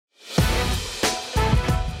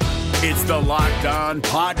It's the Locked On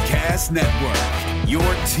Podcast Network, your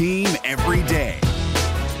team every day.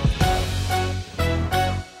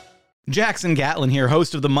 Jackson Gatlin here,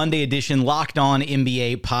 host of the Monday edition Locked On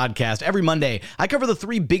NBA podcast. Every Monday, I cover the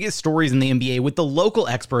three biggest stories in the NBA with the local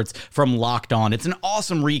experts from Locked On. It's an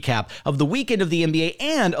awesome recap of the weekend of the NBA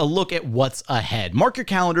and a look at what's ahead. Mark your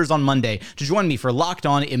calendars on Monday to join me for Locked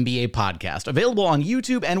On NBA podcast, available on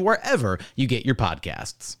YouTube and wherever you get your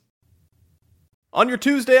podcasts. On your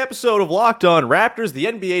Tuesday episode of Locked On Raptors, the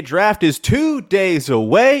NBA draft is 2 days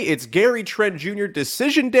away. It's Gary Trent Jr.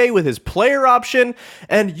 decision day with his player option,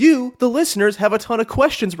 and you, the listeners, have a ton of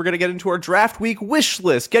questions. We're going to get into our draft week wish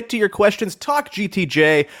list, get to your questions, talk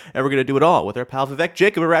GTJ, and we're going to do it all with our pal Vivek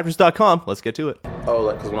Jacob at Raptors.com. Let's get to it.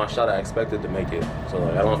 Oh, because when I shot, I expected to make it. So,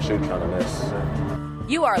 I don't shoot trying to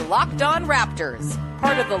miss. You are Locked On Raptors,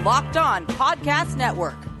 part of the Locked On Podcast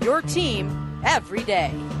Network, your team every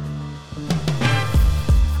day.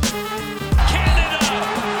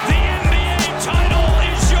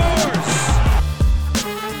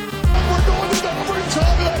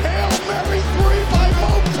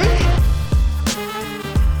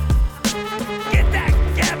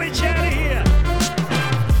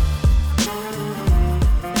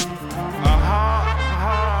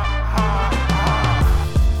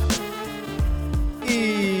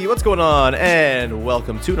 What's going on? And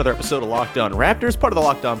welcome to another episode of Locked On Raptors, part of the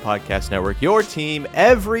Locked On Podcast Network, your team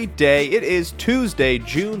every day. It is Tuesday,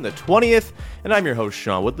 June the 20th, and I'm your host,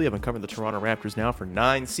 Sean Woodley. I've been covering the Toronto Raptors now for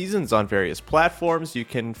 9 seasons on various platforms. You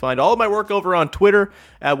can find all of my work over on Twitter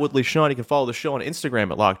at Woodley Sean. You can follow the show on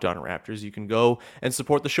Instagram at Locked On Raptors. You can go and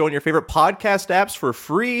support the show in your favorite podcast apps for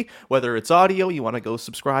free, whether it's audio, you want to go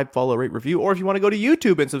subscribe, follow, rate, review, or if you want to go to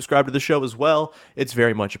YouTube and subscribe to the show as well, it's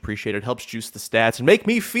very much appreciated. It helps juice the stats and make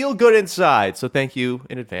me feel good inside. So thank you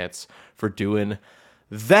in advance for doing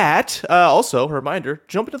that. Also, a reminder,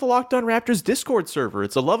 jump into the Locked On Raptors Discord server.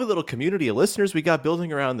 It's a lovely little community of listeners we got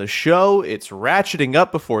building around the show. It's ratcheting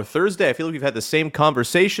up before Thursday. I feel like we've had the same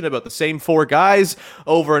conversation about the same 4 guys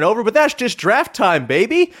over and over, but that's just draft time,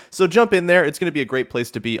 baby. So jump in there. It's going to be a great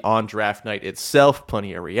place to be on draft night itself.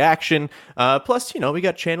 Plenty of reaction. Plus, we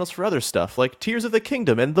got channels for other stuff like Tears of the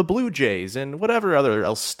Kingdom and the Blue Jays and whatever other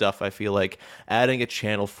else stuff I feel like adding a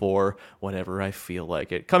channel for whenever I feel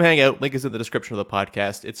like it. Come hang out. Link is in the description of the podcast.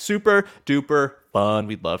 It's super duper fun.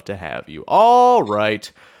 We'd love to have you. All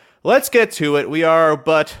right, let's get to it. We are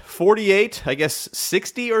but 48, I guess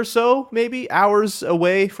 60 or so, maybe, hours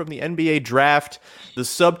away from the NBA draft. The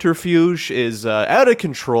subterfuge is out of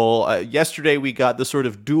control. Yesterday, we got the sort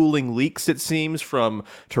of dueling leaks, it seems, from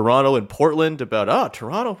Toronto and Portland about,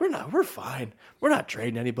 Toronto, we're fine. We're not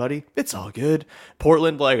trading anybody. It's all good.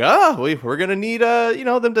 Portland, we're going to need,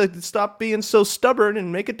 them to stop being so stubborn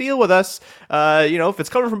and make a deal with us. If it's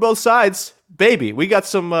coming from both sides, baby, we got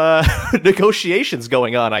some negotiations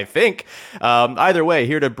going on, I think. Either way,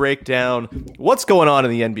 here to break down what's going on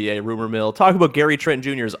in the NBA rumor mill, talk about Gary Trent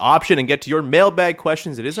Jr.'s option, and get to your mailbag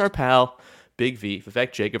questions. It is our pal, Big V,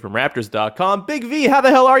 Vivek Jacob from Raptors.com. Big V, how the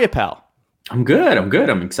hell are you, pal? I'm good.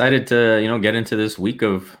 I'm excited to, get into this week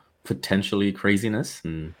of potentially craziness,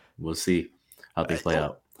 and we'll see how things play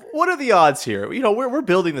out. What are the odds here? We're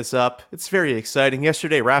building this up. It's very exciting.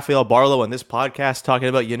 Yesterday, Rafael Barlow on this podcast talking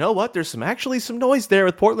about, there's some noise there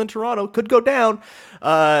with Portland, Toronto. Could go down.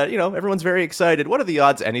 Everyone's very excited. What are the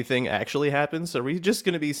odds anything actually happens? Are we just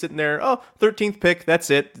going to be sitting there, 13th pick,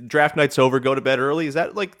 that's it. Draft night's over, go to bed early? Is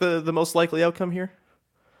that like the most likely outcome here?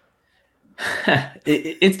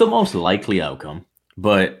 It's the most likely outcome,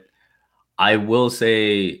 but I will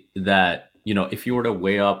say that, if you were to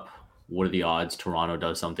weigh up what are the odds Toronto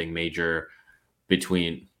does something major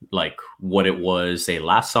between like what it was, say,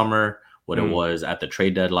 last summer, what it was at the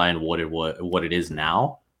trade deadline, what it is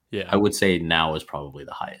now, I would say now is probably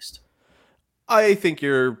the highest. I think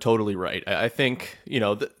you're totally right. I think,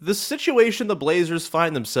 the situation the Blazers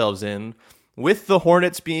find themselves in with the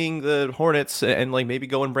Hornets being the Hornets and maybe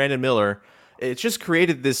going Brandon Miller, it's just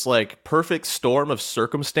created this perfect storm of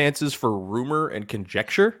circumstances for rumor and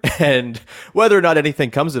conjecture, and whether or not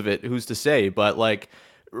anything comes of it, who's to say? But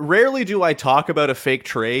rarely do I talk about a fake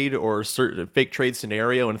trade or certain fake trade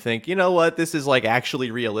scenario and think, this is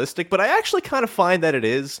actually realistic. But I actually kind of find that it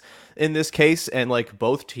is in this case, and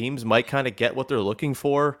both teams might kind of get what they're looking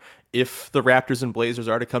for if the Raptors and Blazers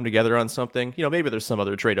are to come together on something. Maybe there's some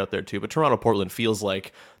other trade out there too, but Toronto-Portland feels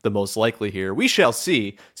like the most likely here. We shall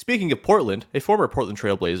see. Speaking of Portland, a former Portland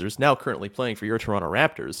Trail Blazers, now currently playing for your Toronto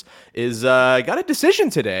Raptors, is got a decision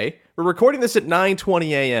today. We're recording this at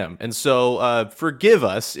 9:20 a.m., and so forgive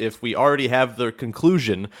us if we already have the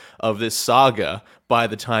conclusion of this saga, by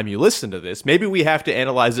the time you listen to this. Maybe we have to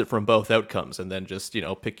analyze it from both outcomes and then just,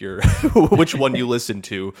 pick your which one you listen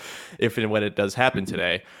to if and when it does happen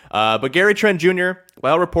today. But Gary Trent Jr.,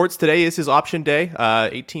 well, reports today is his option day,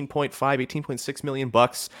 18.6 million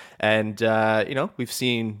bucks. And, we've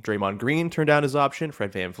seen Draymond Green turn down his option.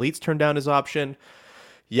 Fred VanVleet's turned down his option.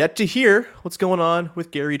 Yet to hear what's going on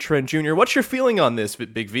with Gary Trent Jr. What's your feeling on this,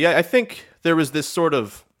 Big V? I think there was this sort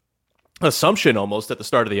of assumption almost at the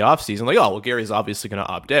start of the offseason, like, oh, well, Gary's obviously going to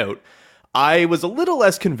opt out. I was a little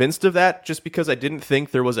less convinced of that just because I didn't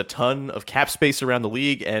think there was a ton of cap space around the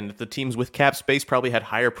league, and the teams with cap space probably had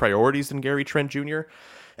higher priorities than Gary Trent Jr.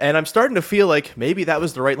 And I'm starting to feel like maybe that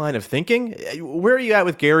was the right line of thinking. Where are you at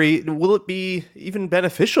with Gary? Will it be even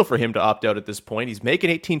beneficial for him to opt out at this point? He's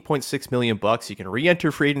making 18.6 million bucks. He can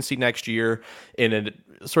re-enter free agency next year in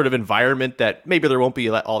a sort of environment that maybe there won't be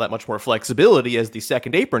all that much more flexibility as the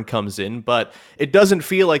second apron comes in, but it doesn't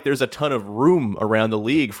feel like there's a ton of room around the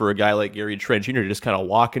league for a guy like Gary Trent Jr. to just kind of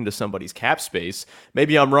walk into somebody's cap space.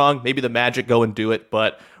 Maybe I'm wrong. Maybe the Magic go and do it,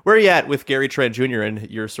 but where are you at with Gary Trent Jr. and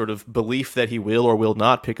your sort of belief that he will or will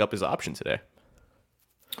not pick up his option today?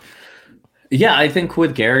 Yeah, I think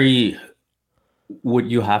with Gary, what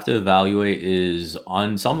you have to evaluate is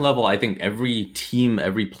on some level, I think every team,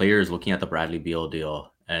 every player is looking at the Bradley Beal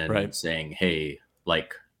deal and saying, hey,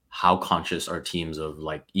 like, how conscious are teams of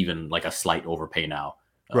like even like a slight overpay now?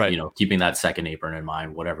 Keeping that second apron in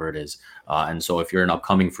mind, whatever it is. And so if you're an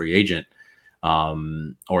upcoming free agent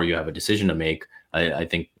or you have a decision to make, I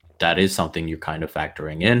think that is something you're kind of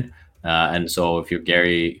factoring in. And so if you're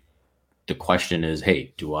Gary, the question is,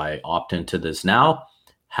 hey, do I opt into this now,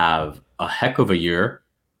 have a heck of a year,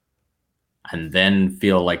 and then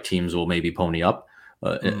feel like teams will maybe pony up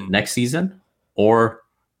next season? Or,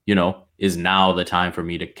 is now the time for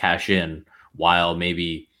me to cash in while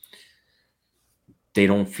maybe they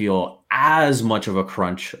don't feel as much of a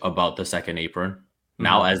crunch about the second apron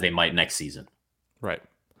now as they might next season? Right.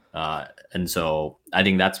 And so I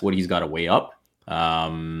think that's what he's got to weigh up.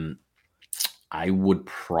 I would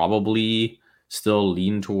probably still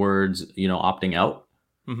lean towards, opting out.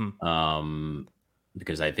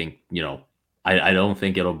 Because I think, I don't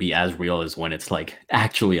think it'll be as real as when it's like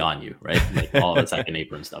actually on you, right? Like all the second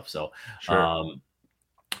apron stuff. So, sure.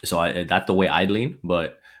 That's the way I'd lean.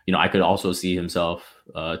 But, I could also see himself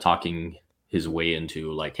talking his way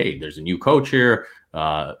into like, hey, there's a new coach here.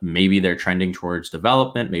 Maybe they're trending towards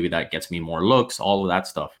development. Maybe that gets me more looks, all of that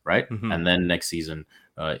stuff, right? And then next season,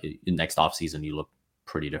 next offseason, you look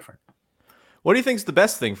pretty different. What do you think is the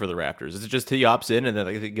best thing for the Raptors? Is it just he opts in and then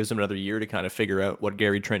it gives him another year to kind of figure out what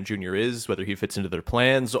Gary Trent Jr. is, whether he fits into their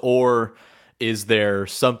plans, or is there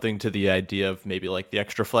something to the idea of maybe like the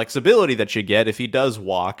extra flexibility that you get if he does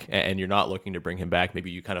walk and you're not looking to bring him back?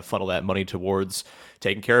 Maybe you kind of funnel that money towards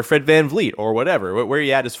taking care of Fred VanVleet or whatever. Where are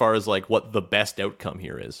you at as far as like what the best outcome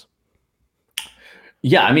here is?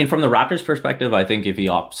 Yeah, I mean, from the Raptors' perspective, I think if he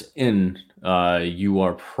opts in, you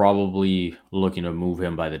are probably looking to move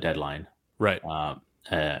him by the deadline. Right.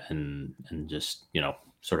 And just,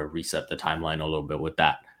 sort of reset the timeline a little bit with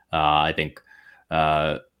that. I think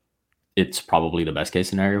it's probably the best case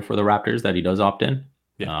scenario for the Raptors that he does opt in.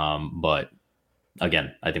 Yeah. But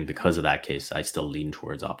again, I think because of that case, I still lean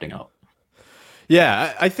towards opting out.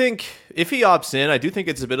 Yeah, I think if he opts in, I do think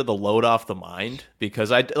it's a bit of the load off the mind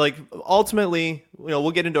because ultimately,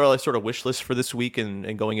 we'll get into our sort of wish list for this week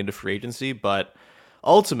and going into free agency, but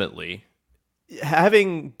ultimately,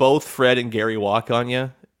 having both Fred and Gary walk on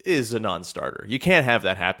you is a non-starter. You can't have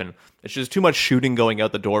that happen. It's just too much shooting going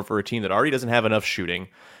out the door for a team that already doesn't have enough shooting.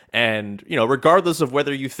 And, regardless of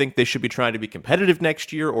whether you think they should be trying to be competitive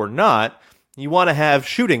next year or not, you want to have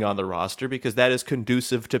shooting on the roster because that is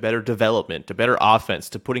conducive to better development, to better offense,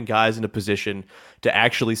 to putting guys in a position to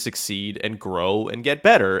actually succeed and grow and get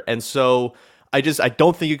better. And so I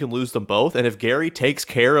don't think you can lose them both. And if Gary takes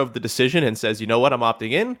care of the decision and says, you know what, I'm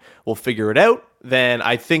opting in, we'll figure it out, then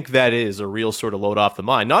I think that is a real sort of load off the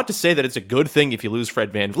mind. Not to say that it's a good thing if you lose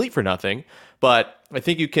Fred VanVleet for nothing, but I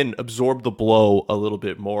think you can absorb the blow a little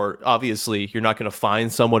bit more. Obviously, you're not going to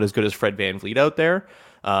find someone as good as Fred VanVleet out there.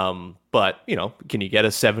 But, can you get a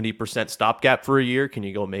 70% stopgap for a year? Can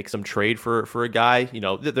you go make some trade for a guy?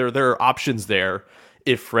 There are options there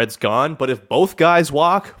if Fred's gone, but if both guys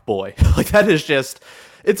walk, boy, that is just,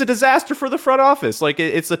 it's a disaster for the front office.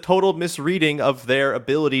 It's a total misreading of their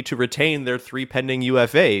ability to retain their 3 pending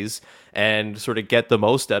UFAs and sort of get the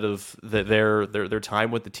most out of their time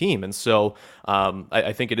with the team. And so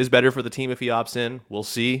I think it is better for the team if he opts in. We'll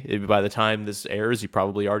see. By the time this airs, you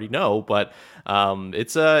probably already know, but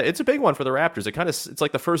it's a big one for the Raptors. It's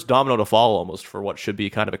like the first domino to fall almost for what should be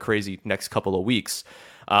kind of a crazy next couple of weeks.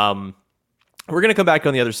 We're going to come back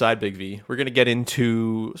on the other side, Big V. We're going to get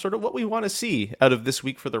into sort of what we want to see out of this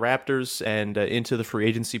week for the Raptors and into the free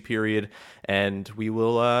agency period. And we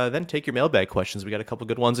will then take your mailbag questions. We got a couple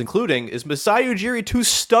good ones, including, is Masai Ujiri too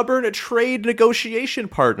stubborn a trade negotiation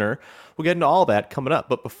partner? We'll get into all that coming up.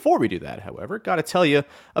 But before we do that, however, got to tell you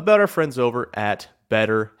about our friends over at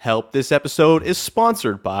BetterHelp. This episode is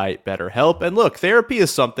sponsored by BetterHelp. And look, therapy is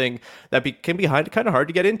something that can be kind of hard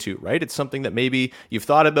to get into, right? It's something that maybe you've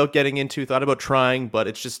thought about getting into, thought about trying, but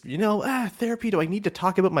it's just, therapy, do I need to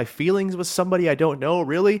talk about my feelings with somebody I don't know?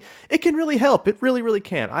 Really? It can really help. It really, really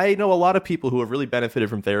can. I know a lot of people who have really benefited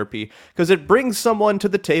from therapy because it brings someone to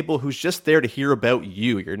the table who's just there to hear about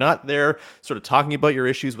you. You're not there sort of talking about your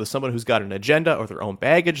issues with someone who's got an agenda or their own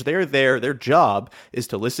baggage. They're there. Their job is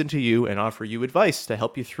to listen to you and offer you advice to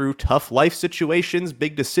help you through tough life situations,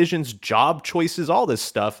 big decisions, job choices, all this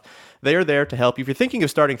stuff. They're there to help you. If you're thinking of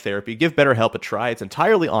starting therapy, give BetterHelp a try. It's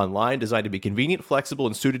entirely online, designed to be convenient, flexible,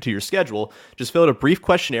 and suited to your schedule. Just fill out a brief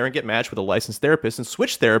questionnaire and get matched with a licensed therapist and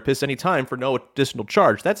switch therapists anytime for no additional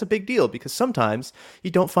charge. That's a big deal because sometimes you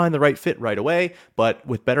don't find the right fit right away, but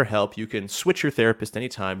with BetterHelp, you can switch your therapist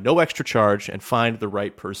anytime, no extra charge, and find the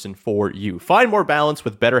right person for you. Find more balance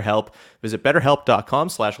with BetterHelp. Visit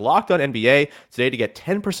BetterHelp.com/LockedOnNBA today to get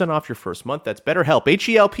 10% off your first month. That's BetterHelp,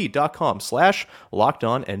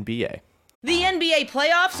 HELP.com/LockedOnNBA. The NBA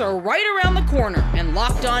playoffs are right around the corner, and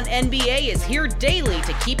Locked On NBA is here daily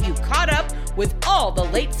to keep you caught up with all the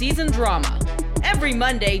late season drama. Every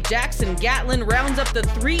Monday, Jackson Gatlin rounds up the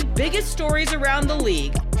 3 biggest stories around the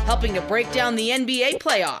league, helping to break down the NBA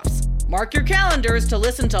playoffs. Mark your calendars to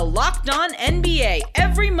listen to Locked On NBA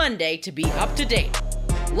every Monday to be up to date.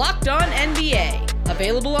 Locked On NBA,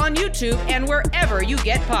 available on YouTube and wherever you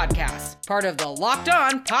get podcasts. Part of the Locked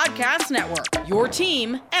On Podcast Network, your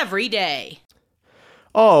team every day.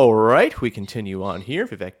 All right, we continue on here.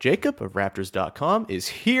 Vivek Jacob of Raptors.com is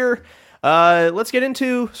here. Let's get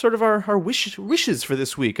into sort of our wishes for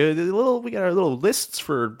this week. We got our little lists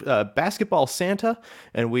for Basketball Santa,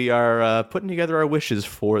 and we are putting together our wishes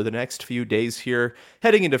for the next few days here,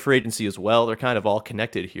 heading into free agency as well. They're kind of all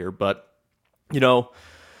connected here, but,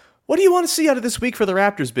 what do you want to see out of this week for the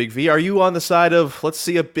Raptors, Big V? Are you on the side of, let's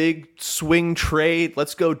see a big swing trade,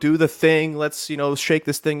 let's go do the thing, let's, shake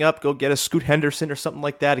this thing up, go get a Scoot Henderson or something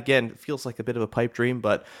like that? Again, it feels like a bit of a pipe dream,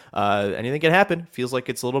 but anything can happen. Feels like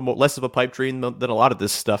it's a little more less of a pipe dream than a lot of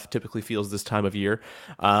this stuff typically feels this time of year.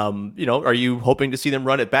 Are you hoping to see them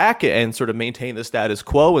run it back and sort of maintain the status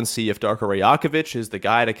quo and see if Darko Rajakovic is the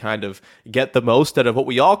guy to kind of get the most out of what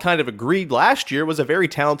we all kind of agreed last year was a very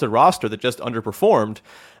talented roster that just underperformed?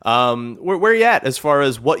 Where are you at as far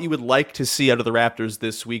as what you would like to see out of the Raptors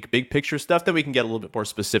this week? Big picture stuff, then we can get a little bit more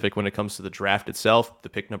specific when it comes to the draft itself, the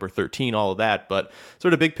pick number 13, all of that. But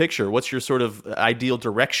sort of big picture, what's your sort of ideal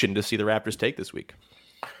direction to see the Raptors take this week?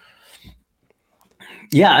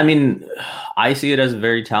 Yeah, I mean, I see it as a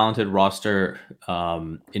very talented roster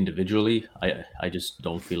individually. I just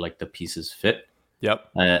don't feel like the pieces fit. Yep.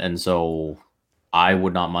 And so I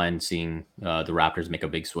would not mind seeing the Raptors make a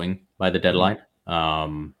big swing by the deadline.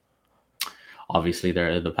 Obviously,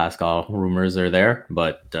 the Pascal rumors are there,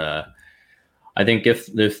 but I think if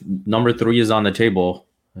number 3 is on the table,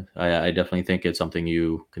 I definitely think it's something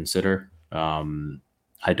you consider.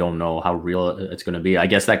 I don't know how real it's going to be. I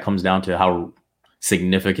guess that comes down to how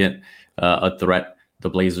significant a threat the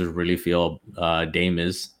Blazers really feel Dame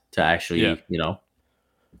is to actually,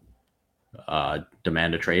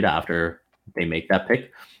 demand a trade after they make that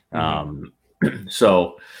pick.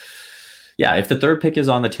 So. Yeah, if the 3rd pick is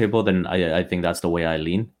on the table, then I think that's the way I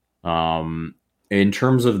lean. In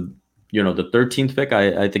terms of, the 13th pick,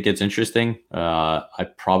 I think it's interesting. I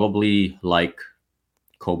probably like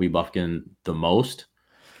Kobe Buffkin the most.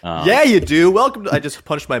 Yeah, you do. Welcome. I just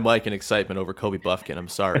punched my mic in excitement over Kobe Buffkin. I'm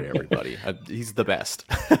sorry, everybody. He's the best.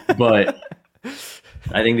 But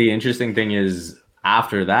I think the interesting thing is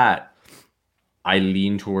after that, I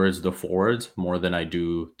lean towards the forwards more than I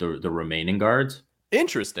do the remaining guards.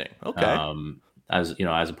 Interesting. Okay. As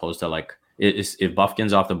opposed to like if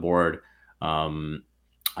Buffkin's off the board,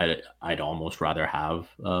 I'd almost rather have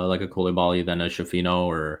like a Coulibaly than a Shafino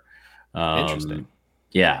or interesting.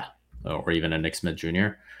 Yeah, or even a Nick Smith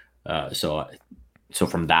Jr. So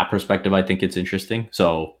from that perspective, I think it's interesting.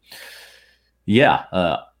 So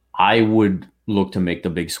yeah, I would look to make the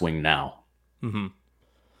big swing now. Mm-hmm.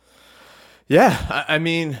 Yeah, I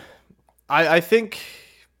mean, I think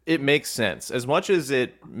it makes sense. As much as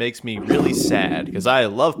it makes me really sad, because I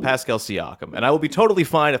love Pascal Siakam, and I will be totally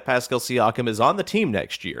fine if Pascal Siakam is on the team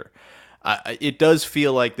next year. It does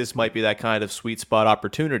feel like this might be that kind of sweet spot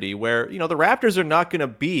opportunity where, the Raptors are not going to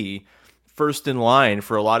be first in line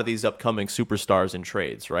for a lot of these upcoming superstars and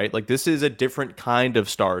trades, right? Like, this is a different kind of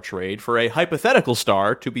star trade for a hypothetical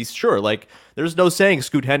star, to be sure. Like, there's no saying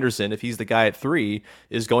Scoot Henderson, if he's the guy at 3,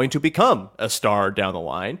 is going to become a star down the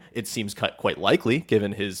line. It seems quite likely,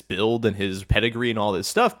 given his build and his pedigree and all this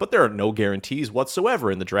stuff, but there are no guarantees whatsoever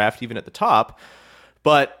in the draft, even at the top.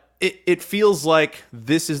 But it feels like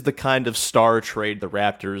this is the kind of star trade the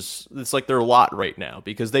Raptors, it's like their lot right now,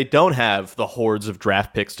 because they don't have the hordes of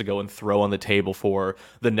draft picks to go and throw on the table for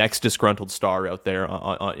the next disgruntled star out there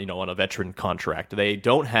on a veteran contract. They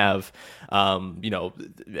don't have,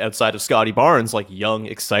 outside of Scotty Barnes, like young,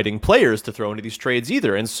 exciting players to throw into these trades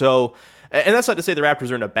either. And so, and that's not to say the Raptors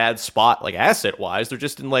are in a bad spot, like asset-wise. They're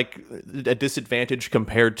just in like a disadvantage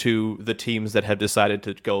compared to the teams that have decided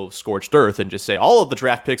to go scorched earth and just say all of the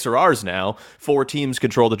draft picks are ours now. 4 teams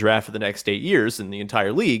control the draft for the next 8 years in the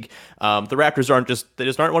entire league. The Raptors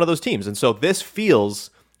aren't one of those teams, and so this feels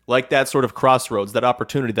like that sort of crossroads, that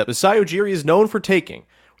opportunity that Masai Ujiri is known for taking.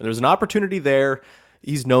 When there's an opportunity there,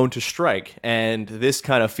 he's known to strike, and this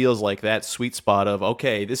kind of feels like that sweet spot of,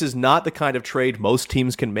 okay, this is not the kind of trade most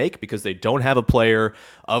teams can make because they don't have a player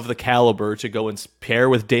of the caliber to go and pair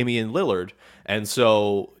with Damian Lillard. And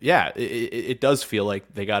so, yeah, it does feel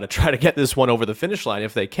like they got to try to get this one over the finish line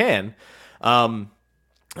if they can.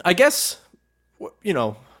 I guess,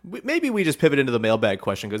 maybe we just pivot into the mailbag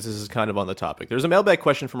question because this is kind of on the topic. There's a mailbag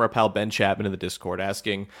question from our pal Ben Chapman in the Discord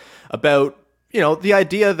asking about, the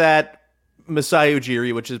idea that Masai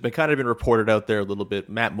Ujiri, which has been kind of been reported out there a little bit.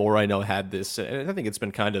 Matt Moore, I know, had this, and I think it's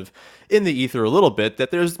been kind of in the ether a little bit, that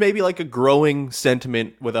there's maybe like a growing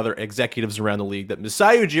sentiment with other executives around the league that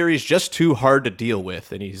Masai Ujiri is just too hard to deal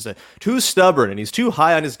with, and he's too stubborn, and he's too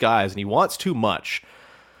high on his guys, and he wants too much.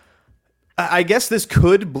 I guess this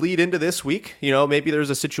could bleed into this week. Maybe there's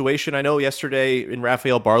a situation. I know yesterday in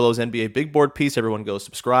Rafael Barlow's NBA Big Board piece, everyone go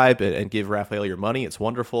subscribe and give Rafael your money. It's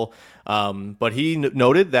wonderful. But he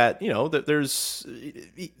noted that, that there's,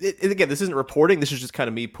 again, this isn't reporting. This is just kind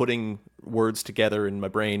of me putting words together in my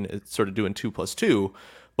brain. It's sort of doing 2 + 2.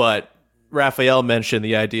 But Rafael mentioned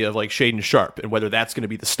the idea of like Shaedon Sharpe and whether that's going to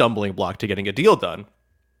be the stumbling block to getting a deal done.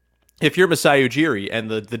 If you're Masai Ujiri, and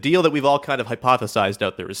the deal that we've all kind of hypothesized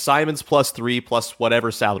out there is Simons +3 plus whatever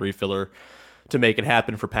salary filler to make it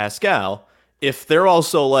happen for Pascal, if they're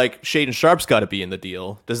also like Shaedon Sharpe's got to be in the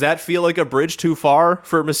deal, does that feel like a bridge too far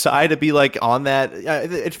for Masai to be like on that?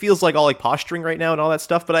 It feels like all like posturing right now and all that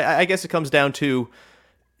stuff, but I guess it comes down to,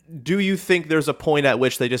 do you think there's a point at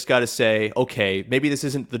which they just got to say, okay, maybe this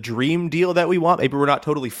isn't the dream deal that we want, maybe we're not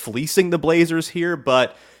totally fleecing the Blazers here,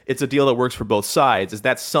 but it's a deal that works for both sides? Is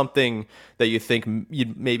that something that you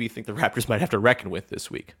maybe think the Raptors might have to reckon with this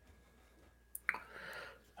week?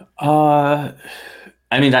 I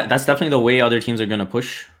mean, that's definitely the way other teams are going to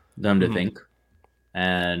push them to think.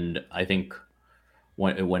 And I think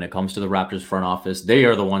when it comes to the Raptors front office, they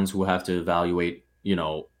are the ones who have to evaluate,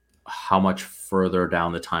 how much further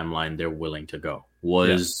down the timeline they're willing to go.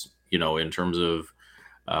 In terms of,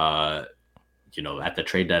 at the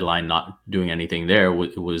trade deadline, not doing anything there,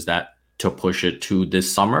 was that to push it to this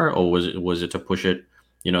summer, or was it to push it,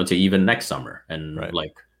 to even next summer and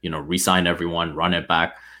re-sign everyone, run it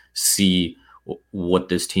back, see what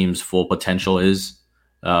this team's full potential is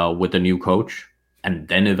with the new coach, and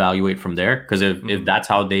then evaluate from there? Because if that's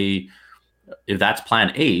if that's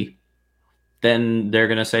plan A, then they're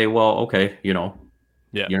gonna say, well, okay,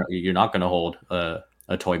 you're not gonna hold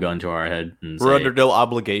a toy gun to our head and we're under no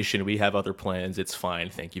obligation. We have other plans. It's fine.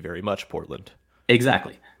 Thank you very much, Portland.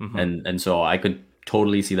 Exactly. And so I could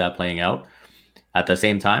totally see that playing out. At the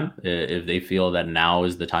same time, if they feel that now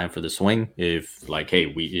is the time for the swing, if we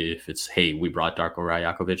brought Darko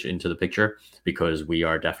Rajakovic into the picture because we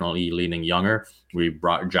are definitely leaning younger, we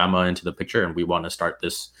brought Jama into the picture and we want to start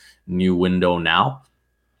this new window now,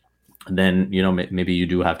 then maybe you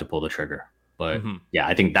do have to pull the trigger. But yeah,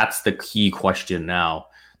 I think that's the key question now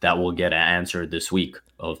that will get answered this week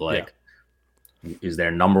of is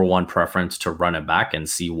their number one preference to run it back and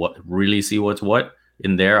see what's what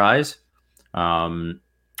in their eyes?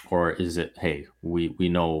 Or is it, hey, we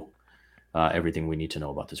know everything we need to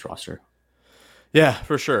know about this roster? Yeah,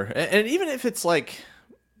 for sure. And even if it's like,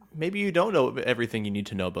 maybe you don't know everything you need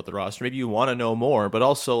to know about the roster, maybe you want to know more, but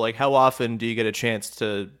also like, how often do you get a chance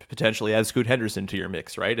to potentially add Scoot Henderson to your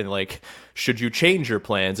mix, right? And like, should you change your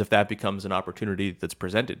plans if that becomes an opportunity that's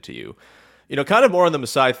presented to you? Kind of more on the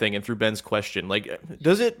Masai thing and through Ben's question, like,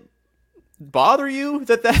 does it bother you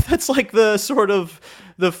that's like the sort of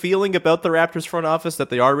the feeling about the Raptors front office, that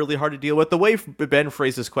they are really hard to deal with? The way Ben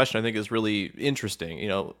phrased this question, I think, is really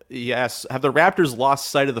interesting. He asks, have the Raptors lost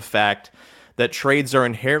sight of the fact that trades are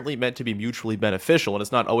inherently meant to be mutually beneficial, and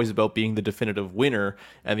it's not always about being the definitive winner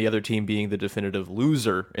and the other team being the definitive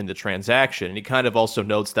loser in the transaction. And he kind of also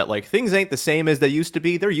notes that like things ain't the same as they used to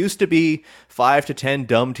be. There used to be 5 to 10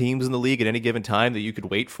 dumb teams in the league at any given time that you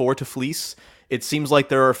could wait for to fleece. It seems like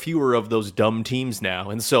there are fewer of those dumb teams now,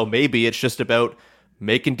 and so maybe it's just about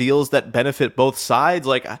making deals that benefit both sides.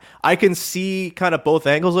 Like, I can see kind of both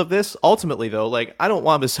angles of this. Ultimately, though, like, I don't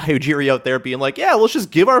want Masai Ujiri out there being like, yeah, let's just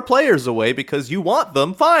give our players away because you want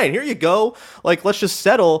them. Fine, here you go. Like, let's just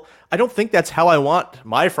settle. I don't think that's how I want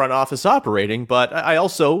my front office operating, but I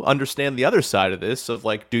also understand the other side of this of,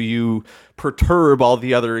 like, do you perturb all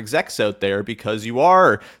the other execs out there because you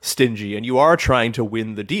are stingy and you are trying to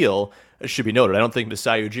win the deal? It should be noted, I don't think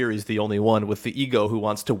Masai Ujiri is the only one with the ego who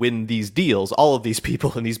wants to win these deals. All of these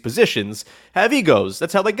people in these positions have egos.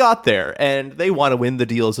 That's how they got there, and they want to win the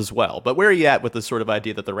deals as well. But where are you at with the sort of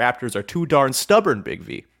idea that the Raptors are too darn stubborn, Big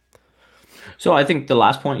V? So I think the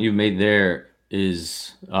last point you made there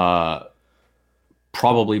is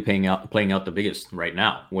probably playing out the biggest right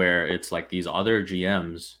now, where it's like these other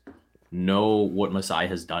GMs know what Masai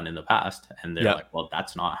has done in the past, and they're like, well,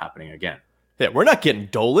 that's not happening again. Yeah, we're not getting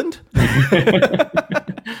Doland.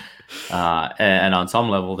 And on some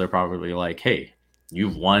level, they're probably like, hey,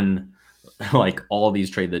 you've won like all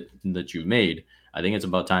these trades that you've made. I think it's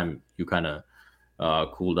about time you kind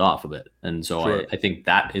of cooled off a bit. And so Sure. I think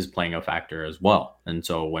that is playing a factor as well. And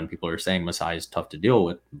so when people are saying Masai is tough to deal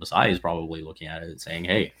with, Masai is probably looking at it and saying,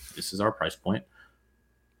 hey, this is our price point,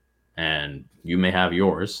 and you may have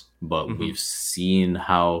yours, but we've seen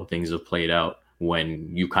how things have played out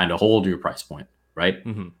when you kind of hold your price point, right?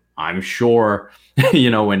 I'm sure,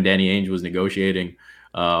 when Danny Ainge was negotiating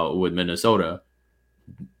with Minnesota,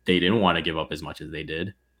 they didn't want to give up as much as they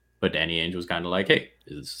did. But Danny Ainge was kind of like, hey,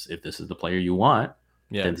 if this is the player you want,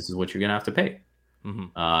 then this is what you're going to have to pay.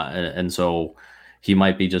 And so he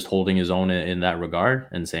might be just holding his own in that regard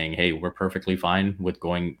and saying, hey, we're perfectly fine with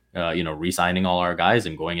going, re-signing all our guys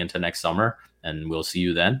and going into next summer, and we'll see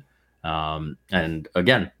you then. And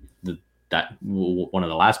again, that one of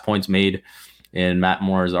the last points made in Matt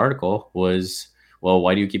Moore's article was, well,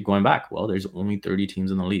 why do you keep going back? Well, there's only 30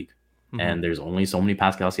 teams in the league, and there's only so many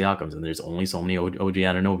Pascal Siakams, and there's only so many OG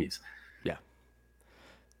Ananobis. Yeah.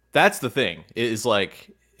 That's the thing, is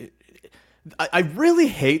like, I really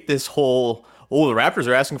hate this whole, the Raptors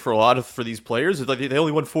are asking for a lot for these players. It's like they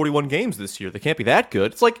only won 41 games this year. They can't be that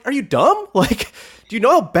good. It's like, are you dumb? Like, do you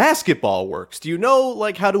know how basketball works? Do you know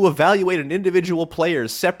like how to evaluate an individual player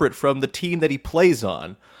separate from the team that he plays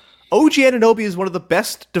on? OG Anunoby is one of the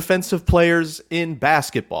best defensive players in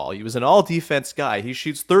basketball. He was an all-defense guy. He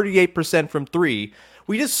shoots 38% from three.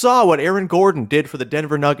 We just saw what Aaron Gordon did for the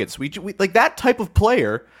Denver Nuggets. We like that type of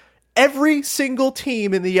player. Every single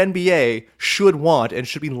team in the NBA should want and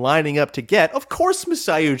should be lining up to get. Of course,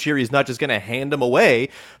 Masai Ujiri is not just going to hand them away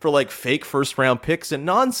for like fake first-round picks and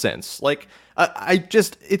nonsense. Like,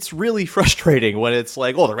 it's really frustrating when it's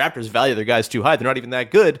like, the Raptors value their guys too high. They're not even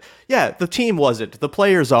that good. Yeah, the team wasn't. The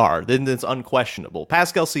players are. Then it's unquestionable.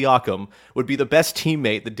 Pascal Siakam would be the best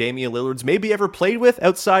teammate that Damian Lillard's maybe ever played with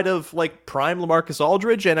outside of like prime LaMarcus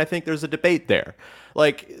Aldridge, and I think there's a debate there.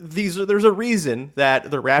 Like, there's a reason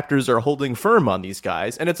that the Raptors are holding firm on these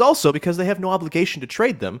guys, and it's also because they have no obligation to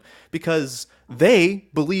trade them, because they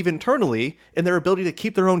believe internally in their ability to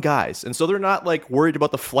keep their own guys. And so they're not like worried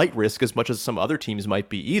about the flight risk as much as some other teams might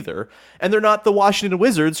be either. And they're not the Washington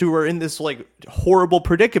Wizards, who are in this like horrible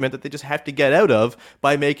predicament that they just have to get out of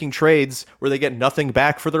by making trades where they get nothing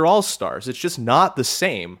back for their all-stars. It's just not the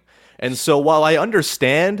same. And so while I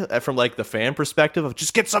understand from like the fan perspective of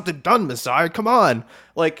just get something done, Masai, come on,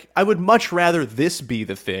 like I would much rather this be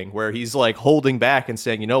the thing where he's like holding back and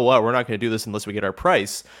saying, you know what, we're not going to do this unless we get our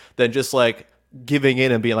price, than just like giving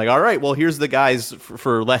in and being like, all right, well, here's the guys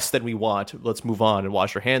for less than we want. Let's move on and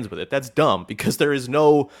wash our hands with it. That's dumb, because there is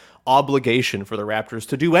no obligation for the Raptors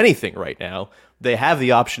to do anything right now. They have the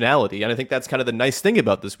optionality. And I think that's kind of the nice thing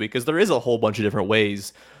about this week, is there is a whole bunch of different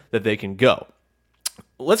ways that they can go.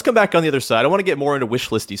 Let's come back on the other side. I want to get more into wish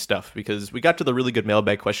listy stuff, because we got to the really good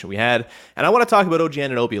mailbag question we had, and I want to talk about OG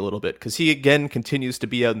Anunoby a little bit, because he again continues to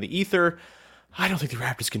be out in the ether. I don't think the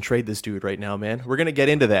Raptors can trade this dude right now, man. We're going to get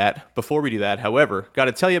into that. Before we do that, however, got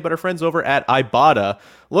to tell you about our friends over at Ibotta.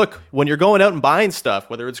 Look, when you're going out and buying stuff,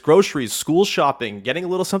 whether it's groceries, school shopping, getting a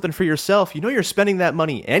little something for yourself, you know you're spending that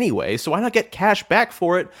money anyway, so why not get cash back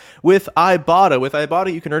for it with Ibotta? With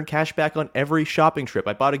Ibotta, you can earn cash back on every shopping trip.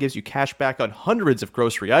 Ibotta gives you cash back on hundreds of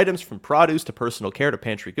grocery items, from produce to personal care to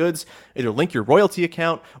pantry goods. Either link your loyalty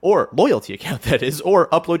account, that is, or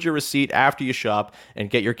upload your receipt after you shop and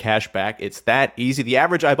get your cash back. It's that that easy. The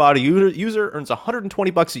average Ibotta user earns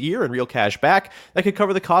 $120 a year in real cash back. That could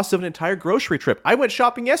cover the cost of an entire grocery trip. I went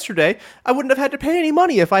shopping yesterday. I wouldn't have had to pay any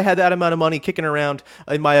money if I had that amount of money kicking around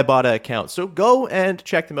in my Ibotta account. So go and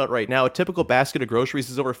check them out right now. A typical basket of groceries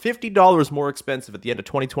is over $50 more expensive at the end of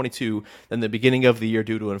 2022 than the beginning of the year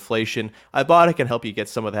due to inflation. Ibotta can help you get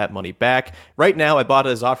some of that money back. Right now, Ibotta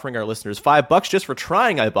is offering our listeners $5 just for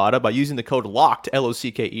trying Ibotta by using the code LOCKED,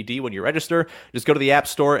 LOCKED, when you register. Just go to the App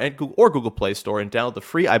Store or Google Play Store and download the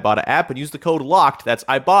free Ibotta app and use the code LOCKED. That's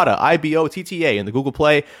Ibotta, IBOTTA, in the Google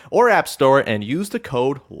Play or App Store, and use the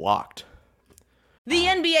code LOCKED. The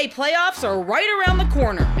NBA playoffs are right around the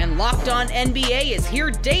corner, and Locked On NBA is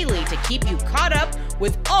here daily to keep you caught up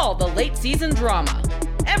with all the late season drama.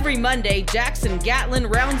 Every Monday, Jackson Gatlin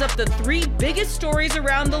rounds up the 3 biggest stories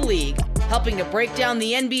around the league, helping to break down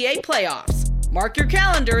the NBA playoffs. Mark your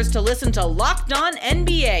calendars to listen to Locked On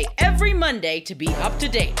NBA every Monday to be up to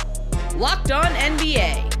date. Locked On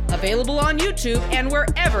NBA, available on YouTube and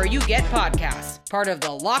wherever you get podcasts. Part of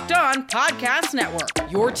the Locked On Podcast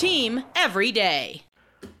Network, your team every day.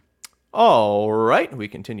 All right, we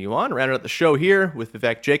continue on. Rounding out the show here with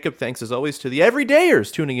Vivek Jacob. Thanks as always to the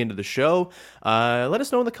everydayers tuning into the show. Let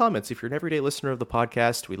us know in the comments if you're an everyday listener of the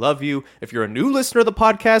podcast. We love you. If you're a new listener of the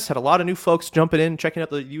podcast, had a lot of new folks jumping in, checking out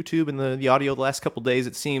the YouTube and the audio the last couple days,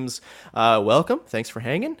 it seems. Welcome. Thanks for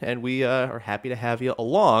hanging, and we are happy to have you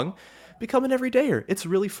along. Become an everydayer. It's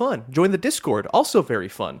really fun. Join the Discord. Also very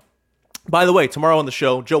fun. By the way, tomorrow on the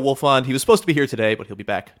show, Joe Wolfond, he was supposed to be here today, but he'll be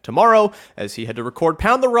back tomorrow as he had to record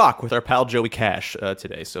Pound the Rock with our pal Joey Cash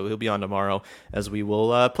today. So he'll be on tomorrow as we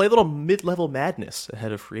will play a little mid-level madness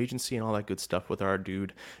ahead of free agency and all that good stuff with our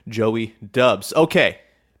dude Joey Dubs. Okay,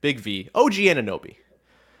 Big V, OG Anunoby.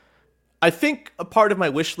 I think a part of my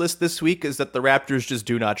wish list this week is that the Raptors just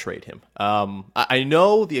do not trade him. I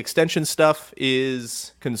know the extension stuff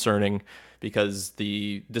is concerning, because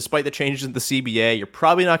despite the changes in the CBA, you're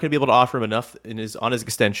probably not going to be able to offer him enough on his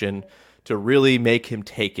extension to really make him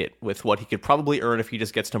take it with what he could probably earn if he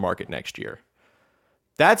just gets to market next year.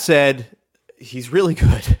 That said, he's really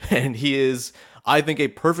good, and he is, I think, a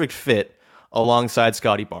perfect fit alongside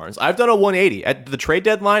Scotty Barnes. I've done a 180. At the trade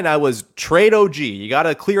deadline, I was trade OG. You got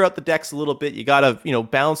to clear out the decks a little bit. You got to,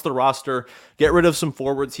 balance the roster, get rid of some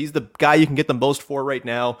forwards. He's the guy you can get the most for right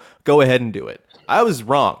now. Go ahead and do it. I was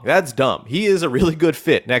wrong. That's dumb. He is a really good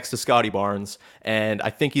fit next to Scotty Barnes, and I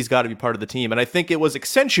think he's got to be part of the team. And I think it was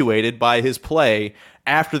accentuated by his play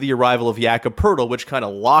after the arrival of Jakob Poeltl, which kind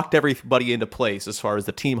of locked everybody into place as far as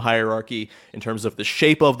the team hierarchy in terms of the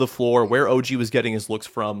shape of the floor, where OG was getting his looks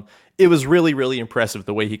from. It was really, really impressive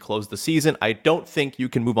the way he closed the season. I don't think you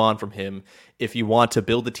can move on from him if you want to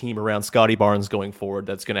build a team around Scotty Barnes going forward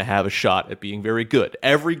that's going to have a shot at being very good.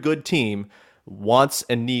 Every good team wants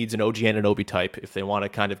and needs an OG Anunoby type if they want to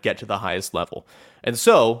kind of get to the highest level. And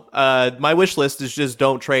so my wish list is just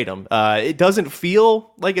don't trade him. It doesn't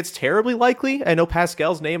feel like it's terribly likely. I know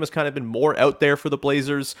Pascal's name has kind of been more out there for the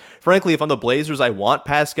Blazers. Frankly, if I'm the Blazers, I want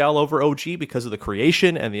Pascal over OG because of the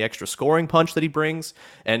creation and the extra scoring punch that he brings.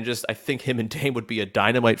 And just, I think him and Dame would be a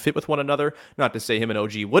dynamite fit with one another. Not to say him and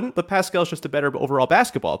OG wouldn't, but Pascal's just a better overall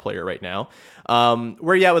basketball player right now.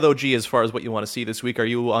 Where are you at with OG as far as what you want to see this week? Are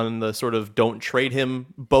you on the sort of don't trade him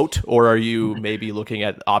boat, or are you maybe looking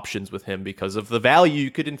at options with him because of the value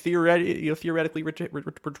you could theoretically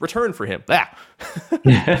return for him?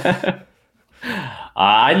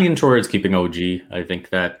 I lean towards keeping OG. I think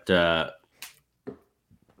that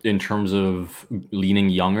in terms of leaning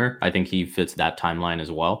younger, I think he fits that timeline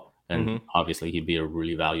as well. And obviously he'd be a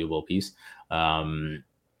really valuable piece.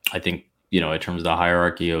 I think, in terms of the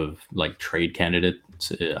hierarchy of like trade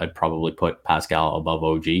candidates, I'd probably put Pascal above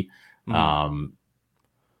OG.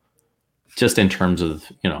 Just in terms of,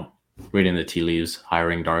 reading the tea leaves,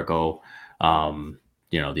 hiring Darko,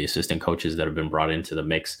 the assistant coaches that have been brought into the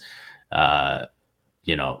mix,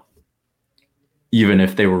 even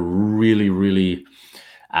if they were really, really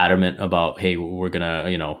adamant about, hey, we're going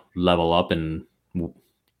to, level up and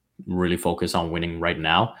really focus on winning right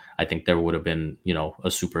now, I think there would have been, a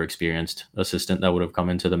super experienced assistant that would have come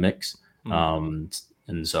into the mix. And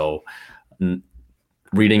so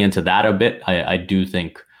reading into that a bit, I do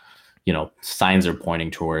think, signs are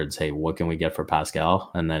pointing towards, hey, what can we get for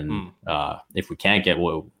Pascal? And then if we can't get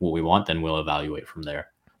what we want, then we'll evaluate from there.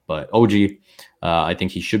 But OG, I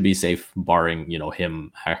think he should be safe, barring,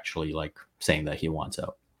 him actually like saying that he wants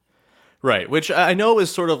out. Right, which I know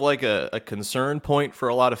is sort of like a concern point for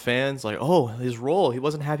a lot of fans. Like, oh, his role, he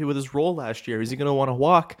wasn't happy with his role last year. Is he going to want to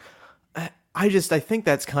walk? I think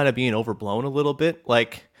that's kind of being overblown a little bit.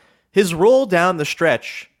 Like, his role down the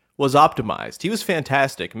stretch was optimized. He was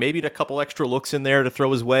fantastic. Maybe a couple extra looks in there to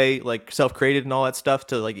throw his way, like self-created and all that stuff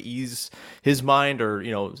to like ease his mind or,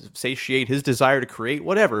 satiate his desire to create,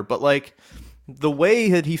 whatever. But like the way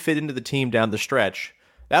that he fit into the team down the stretch,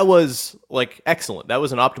 that was like excellent. That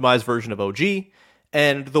was an optimized version of OG.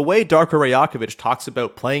 And the way Darko Rajakovic talks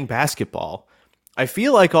about playing basketball, I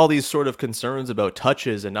feel like all these sort of concerns about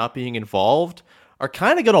touches and not being involved are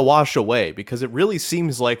kind of going to wash away, because it really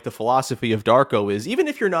seems like the philosophy of Darko is, even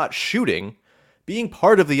if you're not shooting, being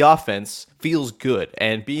part of the offense feels good,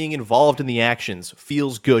 and being involved in the actions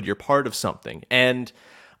feels good. You're part of something. And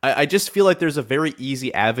I just feel like there's a very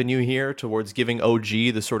easy avenue here towards giving OG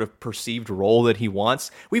the sort of perceived role that he wants.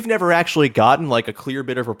 We've never actually gotten like a clear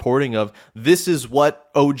bit of reporting of this is what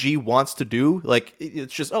OG wants to do. Like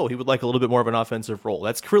it's just, he would like a little bit more of an offensive role.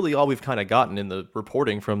 That's really all we've kind of gotten in the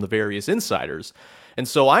reporting from the various insiders. And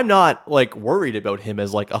so I'm not like worried about him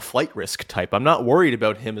as like a flight risk type. I'm not worried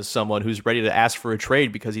about him as someone who's ready to ask for a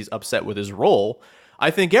trade because he's upset with his role. I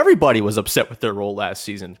think everybody was upset with their role last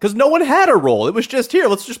season because no one had a role. It was just, here,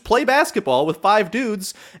 let's just play basketball with 5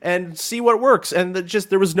 dudes and see what works. And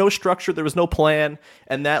there was no structure, there was no plan,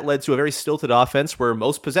 and that led to a very stilted offense where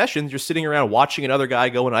most possessions you're sitting around watching another guy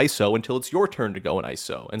go in ISO until it's your turn to go in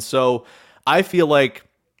ISO. And so I feel like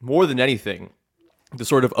more than anything, the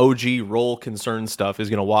sort of OG role concern stuff is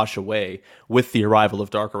going to wash away with the arrival of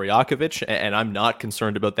Darko Rajakovic, and I'm not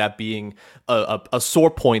concerned about that being a sore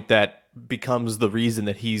point that becomes the reason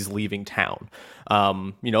that he's leaving town.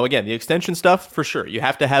 Again, the extension stuff, for sure. You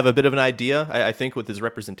have to have a bit of an idea, I think, with his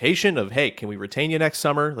representation of, hey, can we retain you next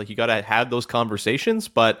summer? Like, you got to have those conversations.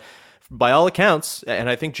 But by all accounts, and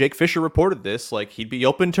I think Jake Fisher reported this, like, he'd be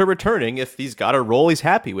open to returning if he's got a role he's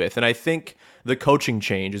happy with. And I think the coaching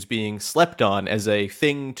change is being slept on as a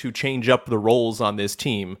thing to change up the roles on this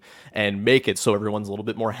team and make it so everyone's a little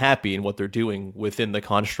bit more happy in what they're doing within the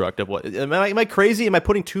construct of what. Am I crazy? Am I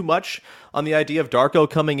putting too much on the idea of Darko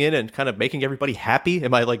coming in and kind of making everybody happy?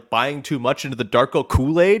 Am I like buying too much into the Darko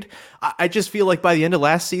Kool-Aid? I just feel like by the end of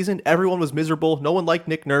last season, everyone was miserable. No one liked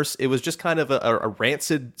Nick Nurse. It was just kind of a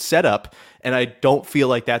rancid setup. And I don't feel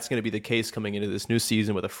like that's going to be the case coming into this new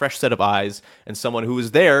season with a fresh set of eyes and someone who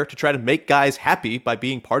is there to try to make guys happy by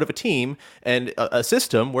being part of a team and a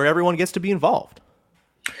system where everyone gets to be involved.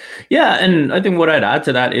 Yeah, and I think what I'd add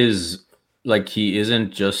to that is, like, he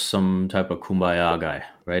isn't just some type of kumbaya guy,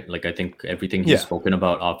 right? Like, I think everything he's spoken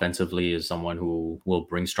about offensively is someone who will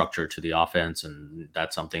bring structure to the offense, and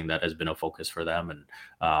that's something that has been a focus for them.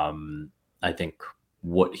 And I think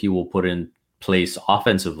what he will put in place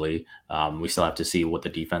offensively, we still have to see what the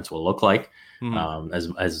defense will look like.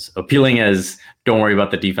 As appealing as don't worry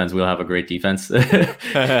about the defense, we'll have a great defense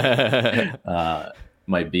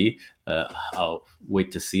might be. I'll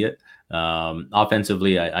wait to see it.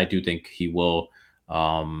 Offensively, I do think he will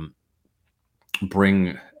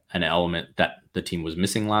bring an element that the team was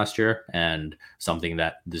missing last year and something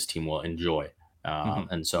that this team will enjoy.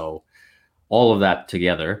 And so all of that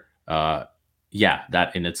together,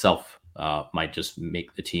 that in itself might just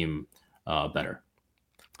make the team better.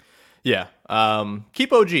 Yeah.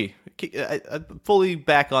 Keep OG. Fully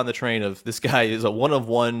back on the train of this guy is a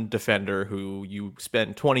one-of-one defender who you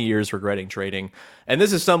spent 20 years regretting trading. And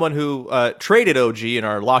this is someone who traded OG in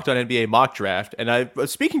our Locked On NBA mock draft. And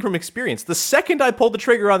speaking from experience, the second I pulled the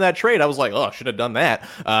trigger on that trade, I was like, I should have done that.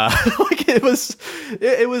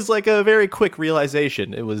 It was like a very quick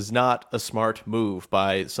realization. It was not a smart move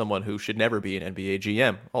by someone who should never be an NBA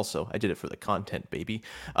GM. Also, I did it for the content, baby,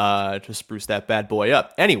 to spruce that bad boy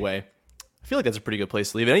up. Anyway, I feel like that's a pretty good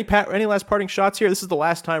place to leave it. Any last parting shots here? This is the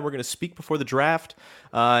last time we're going to speak before the draft.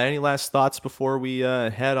 Any last thoughts before we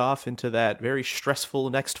head off into that very stressful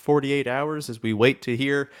next 48 hours as we wait to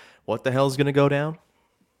hear what the hell is going to go down?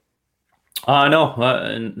 No,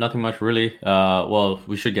 nothing much really. Well,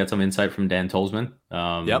 we should get some insight from Dan Tolzman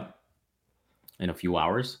in a few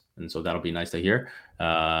hours, and so that'll be nice to hear.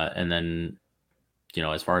 And then,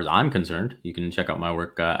 as far as I'm concerned, you can check out my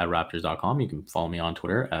work at raptors.com. You can follow me on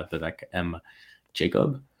Twitter at Vivek M.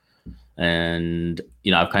 Jacob. And,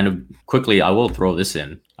 I've kind of quickly, I will throw this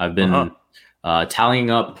in. I've been tallying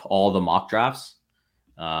up all the mock drafts,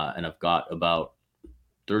 and I've got about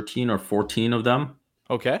 13 or 14 of them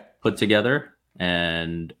put together.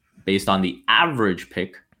 And based on the average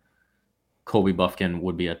pick, Kobe Buffkin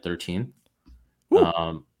would be at 13.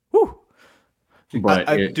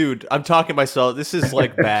 But dude, I'm talking myself. This is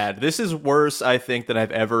like bad. This is worse, I think, than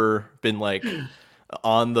I've ever been like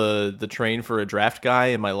on the train for a draft guy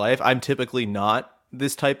in my life. I'm typically not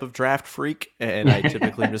this type of draft freak, and I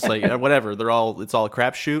typically am just like, whatever. It's all a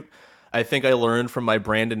crapshoot. I think I learned from my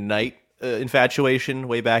Brandon Knight infatuation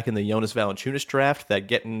way back in the Jonas Valanciunas draft, that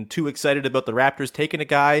getting too excited about the Raptors taking a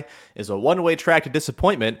guy is a one-way track to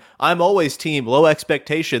disappointment. I'm always team low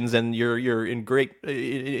expectations, and you're in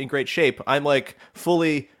great shape. I'm like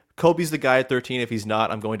fully Kobe's the guy at 13. If he's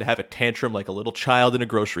not, I'm going to have a tantrum like a little child in a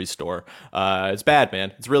grocery store. It's bad,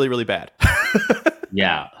 man. It's really, really bad.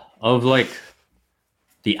 Yeah. Of like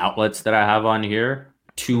the outlets that I have on here,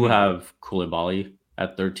 2 have Koulibaly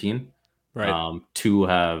at 13. Right. 2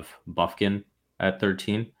 have Buffkin at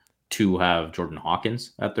 13. 2 have Jordan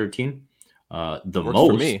Hawkins at 13. The Works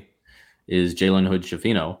most for me. is Jalen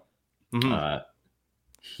Hood-Schifino.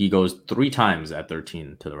 He goes 3 times at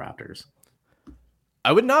 13 to the Raptors.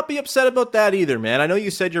 I would not be upset about that either, man. I know you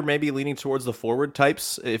said you're maybe leaning towards the forward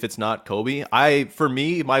types if it's not Kobe. For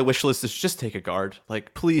me, my wish list is just take a guard.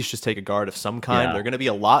 Like, please just take a guard of some kind. Yeah. They're going to be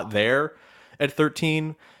a lot there at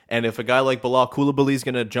 13. And if a guy like Bilal Coulibaly is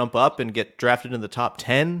going to jump up and get drafted in the top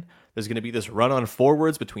 10, there's going to be this run on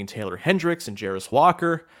forwards between Taylor Hendricks and Jarris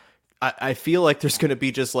Walker. I feel like there's going to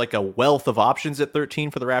be just like a wealth of options at 13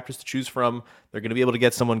 for the Raptors to choose from. They're going to be able to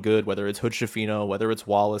get someone good, whether it's Hood-Schifino, whether it's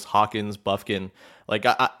Wallace, Hawkins, Buffkin. Like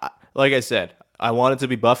I said, I want it to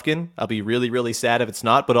be Buffkin. I'll be really, really sad if it's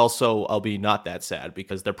not, but also I'll be not that sad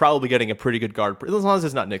because they're probably getting a pretty good guard, as long as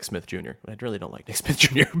it's not Nick Smith Jr. I really don't like Nick Smith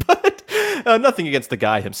Jr., but nothing against the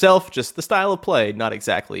guy himself, just the style of play, not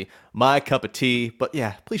exactly my cup of tea. But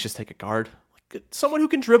yeah, please just take a guard. Someone who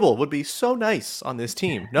can dribble would be so nice on this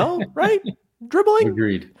team. No? Right? Dribbling?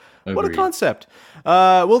 Agreed. What a concept.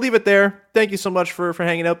 We'll leave it there. Thank you so much for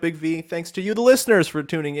hanging out, Big V. Thanks to you, the listeners, for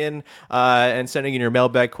tuning in and sending in your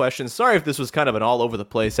mailbag questions. Sorry if this was kind of an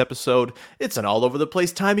all-over-the-place episode. It's an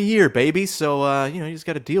all-over-the-place time of year, baby. So, you just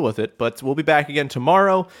got to deal with it. But we'll be back again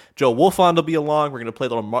tomorrow. Joe Wolfond will be along. We're going to play a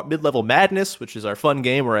little Mid-Level Madness, which is our fun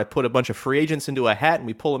game where I put a bunch of free agents into a hat and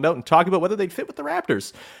we pull them out and talk about whether they'd fit with the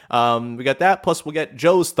Raptors. We got that. Plus, we'll get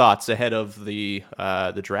Joe's thoughts ahead of the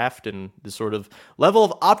draft and the sort of level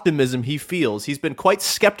of optimism he feels. He's been quite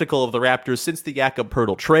skeptical of the Raptors since the Jakob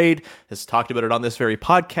Poeltl trade, has talked about it on this very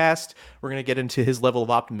podcast. We're going to get into his level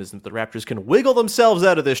of optimism that the Raptors can wiggle themselves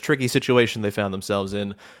out of this tricky situation they found themselves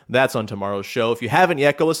in. That's on tomorrow's show. If you haven't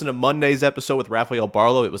yet, go listen to Monday's episode with Rafael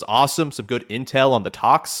Barlow. It was awesome. Some good intel on the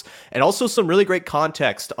talks and also some really great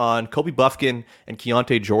context on Kobe Buffkin and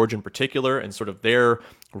Keontae George in particular and sort of their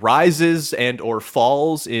rises and or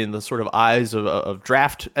falls in the sort of eyes of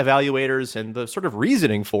draft evaluators and the sort of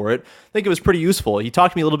reasoning for it. I think it was pretty useful. He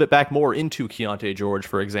talked me a little bit back more into Keontae George,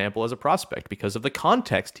 for example, as a prospect because of the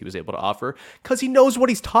context he was able to offer because he knows what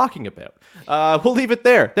he's talking about. We'll leave it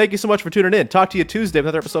there. Thank you so much for tuning in. Talk to you Tuesday with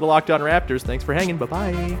another episode of Locked On Raptors. Thanks for hanging.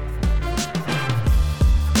 Bye-bye.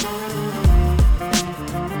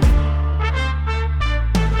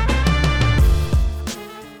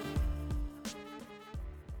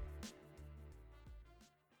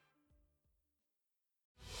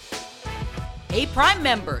 Hey, Prime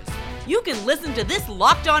members, you can listen to this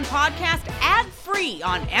Locked On podcast ad-free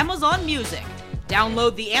on Amazon Music.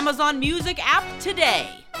 Download the Amazon Music app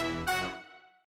today.